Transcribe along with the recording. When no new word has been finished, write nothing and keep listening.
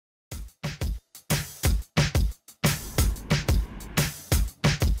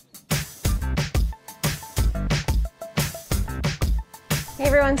Hey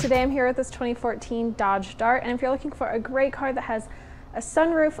everyone, today I'm here with this 2014 Dodge Dart, and if you're looking for a great car that has a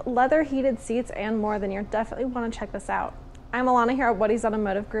sunroof, leather heated seats, and more, then you'll definitely want to check this out. I'm Alana here at Woody's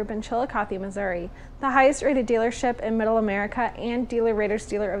Automotive Group in Chillicothe, Missouri, the highest rated dealership in Middle America and Dealer Raters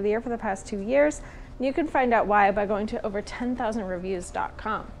Dealer of the Year for the past 2 years. And you can find out why by going to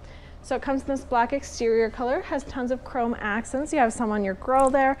over10,000reviews.com. So it comes in this black exterior color, has tons of chrome accents. You have some on your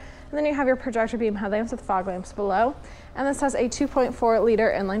grille there, and then you have your projector beam headlamps with fog lamps below. And this has a 2.4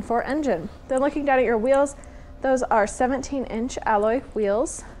 liter inline-4 engine. Then looking down at your wheels, those are 17-inch alloy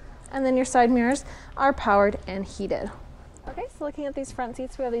wheels, and then your side mirrors are powered and heated. Okay, so looking at these front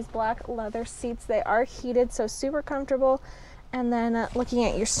seats, we have these black leather seats. They are heated, so super comfortable. And then looking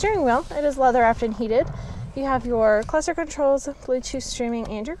at your steering wheel, it is leather wrapped and heated. You have your cluster controls, Bluetooth streaming,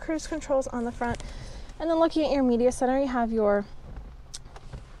 and your cruise controls on the front. And then looking at your media center, you have your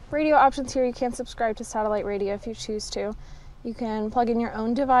radio options here. You can subscribe to satellite radio if you choose to. You can plug in your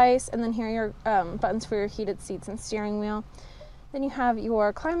own device, and then here are your buttons for your heated seats and steering wheel. Then you have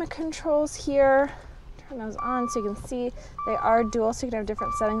your climate controls here. Turn those on so you can see they are dual, so you can have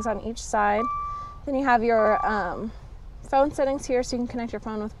different settings on each side. Then you have your phone settings here, so you can connect your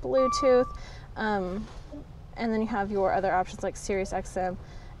phone with Bluetooth. And then you have your other options like Sirius XM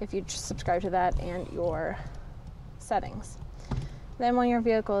if you subscribe to that, and your settings. Then when your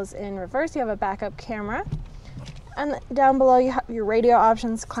vehicle is in reverse, you have a backup camera. And down below you have your radio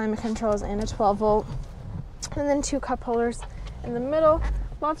options, climate controls, and a 12-volt. And then 2 cup holders in the middle.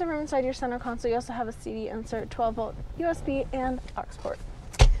 Lots of room inside your center console. You also have a CD insert, 12-volt USB, and aux port.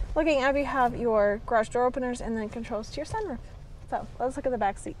 Looking up, you have your garage door openers and then controls to your sunroof. So let's look at the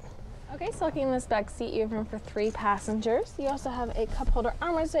back seat. Okay, so looking in this back seat, you have room for 3 passengers. You also have a cup holder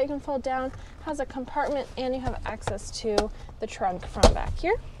armrest that you can fold down, has a compartment, and you have access to the trunk from back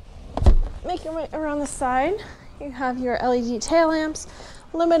here. Make your way around the side. You have your LED tail lamps,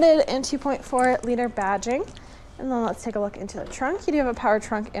 limited and 2.4 liter badging. And then let's take a look into the trunk. You do have a power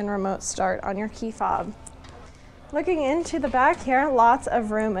trunk and remote start on your key fob. Looking into the back here, lots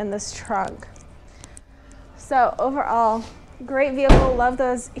of room in this trunk. So overall, great vehicle. Love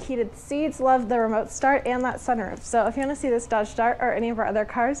those heated seats, love the remote start, and that sunroof. So if you want to see this Dodge Dart or any of our other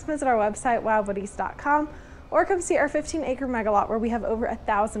cars, visit our website, wowwoodies.com, or come see our 15-acre mega lot where we have over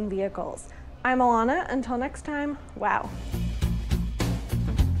 1,000 vehicles. I'm Alana. Until next time, wow.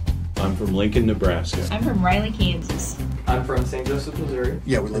 I'm from Lincoln, Nebraska. I'm from Riley, Kansas. I'm from St. Joseph, Missouri.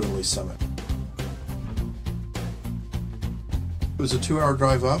 Yeah, we live in Lee Summit. It was a 2-hour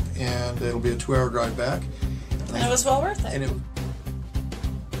drive up, and it'll be a 2-hour drive back. And it was well worth it.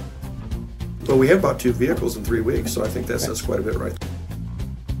 Well, we have bought 2 vehicles in 3 weeks, so I think that says quite a bit right.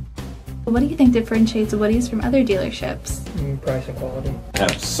 What do you think differentiates Woody's from other dealerships? Price and quality. I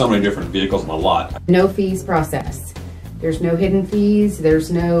have so many different vehicles in the lot. No fees processed. There's no hidden fees,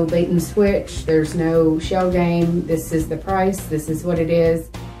 there's no bait and switch, there's no shell game. This is the price, this is what it is.